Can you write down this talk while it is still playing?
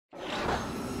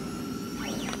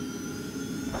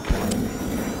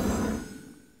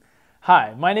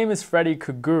Hi, my name is Freddie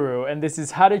Kuguru, and this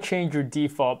is how to change your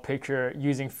default picture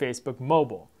using Facebook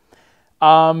Mobile.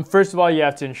 First of all, you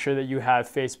have to ensure that you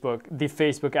have the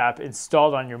Facebook app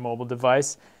installed on your mobile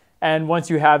device. And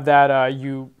once you have that,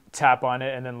 you tap on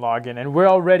it and then log in. And we're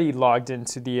already logged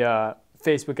into the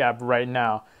Facebook app right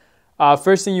now.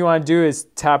 First thing you want to do is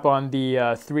tap on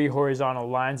the three horizontal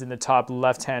lines in the top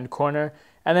left-hand corner,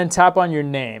 and then tap on your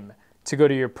name to go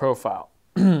to your profile.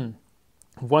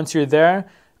 Once you're there,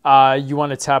 you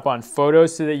want to tap on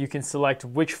photos so that you can select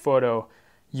which photo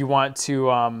you want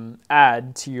to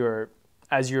add to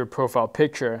as your profile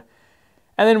picture.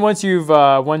 And then once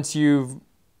your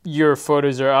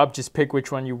photos are up, just pick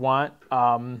which one you want.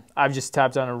 I've just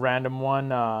tapped on a random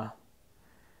one.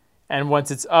 And once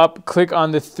it's up, click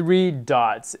on the three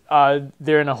dots.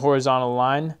 They're in a horizontal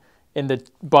line in the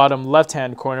bottom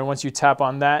left-hand corner. Once you tap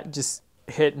on that, just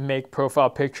hit Make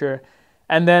Profile Picture,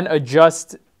 and then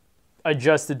adjust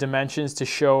the dimensions to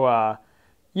show,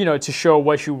 to show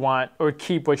what you want or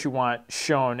keep what you want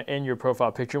shown in your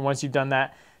profile picture. Once you've done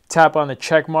that, tap on the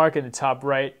check mark in the top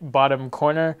right bottom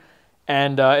corner,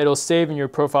 and it'll save, and your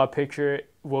profile picture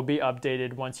will be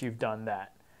updated once you've done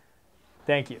that.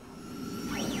 Thank you.